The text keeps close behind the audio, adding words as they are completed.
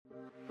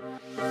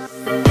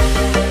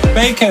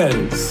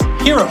Bakers!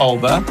 Here at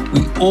Olba,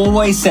 we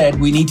always said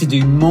we need to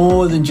do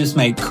more than just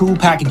make cool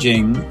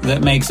packaging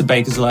that makes a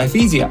baker's life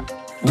easier.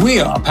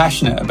 We are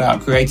passionate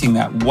about creating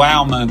that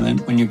wow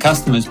moment when your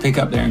customers pick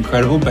up their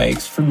incredible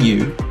bakes from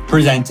you,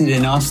 presented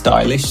in our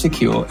stylish,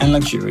 secure, and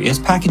luxurious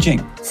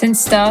packaging. Since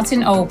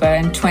starting Olba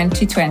in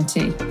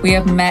 2020, we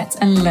have met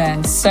and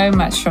learned so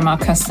much from our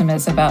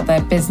customers about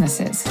their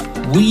businesses.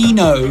 We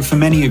know for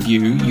many of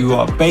you, you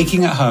are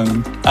baking at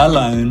home,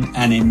 alone,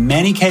 and in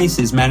many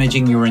cases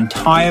managing your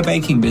entire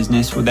baking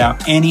business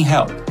without any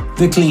help.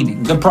 The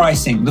cleaning, the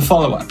pricing, the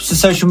follow-ups, the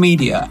social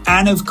media,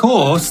 and of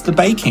course, the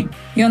baking.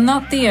 You're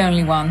not the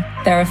only one.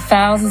 There are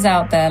thousands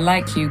out there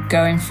like you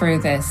going through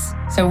this.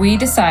 So we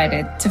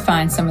decided to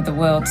find some of the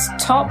world's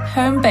top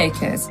home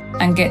bakers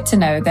and get to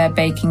know their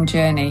baking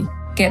journey.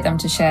 Get them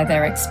to share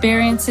their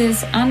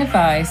experiences and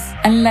advice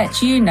and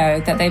let you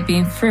know that they've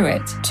been through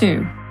it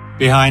too.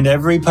 Behind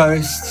every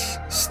post,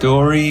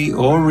 story,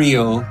 or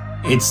reel,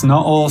 it's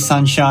not all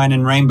sunshine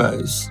and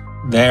rainbows.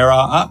 There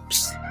are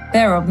ups.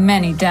 There are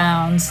many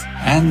downs.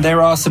 And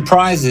there are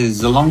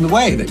surprises along the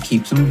way that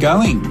keeps them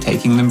going,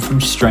 taking them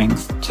from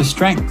strength to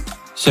strength.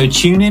 So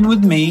tune in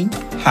with me,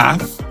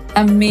 Haf,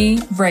 and me,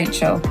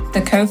 Rachel,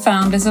 the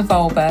co-founders of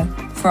Olba,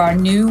 for our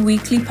new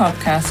weekly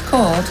podcast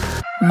called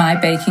My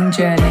Baking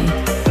Journey,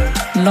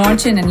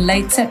 launching in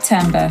late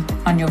September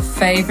on your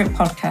favorite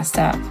podcast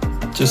app.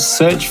 Just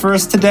search for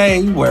us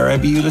today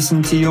wherever you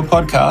listen to your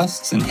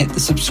podcasts and hit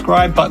the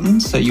subscribe button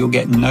so you'll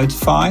get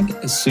notified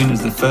as soon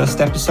as the first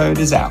episode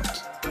is out.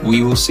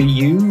 We will see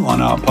you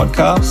on our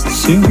podcast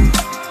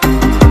soon.